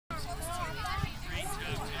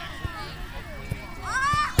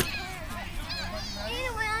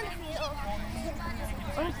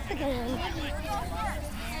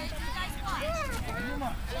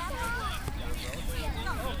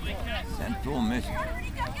gonna miss it.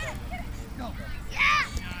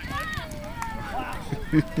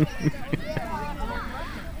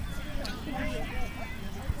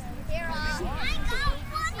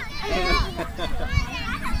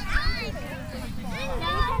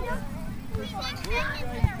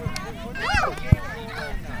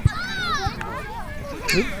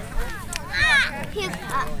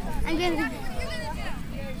 I'm gonna.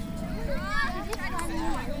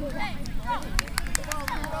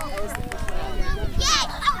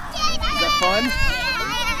 Is that fun?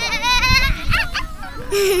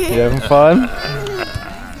 You having fun?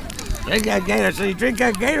 Drink that Gatorade. So you drink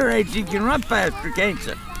that Gatorade so you can run faster, can't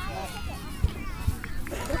you?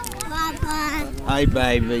 Papa. Hey,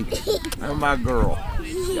 baby. Oh, my girl.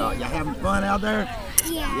 Y'all having fun out there?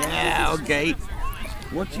 Yeah. Yeah, okay.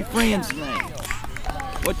 What's your friend's name?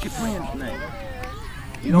 What's your friend's name?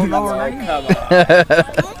 You don't know her name?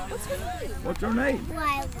 What's her name?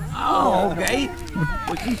 Lila. Oh, okay.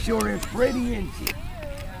 Well, she sure is pretty, isn't she?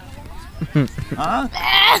 Huh?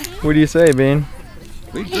 What do you say, Bean?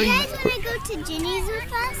 We You dream. guys want to go to Jenny's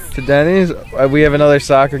with us? To Denny's? We have another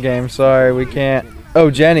soccer game. Sorry, we can't.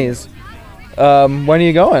 Oh, Jenny's. When are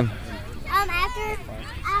you going? After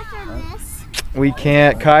this. We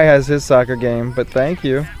can't. Kai has his soccer game, but thank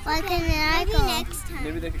you. Well, then maybe next time.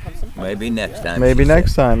 Maybe they could come some. Maybe next time. Maybe she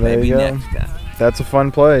next said. time. There Maybe you go. next time. That's a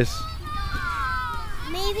fun place.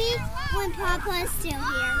 Maybe when Papa is still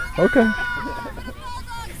here. Okay.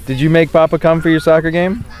 Did you make Papa come for your soccer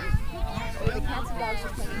game?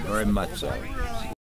 Very much so.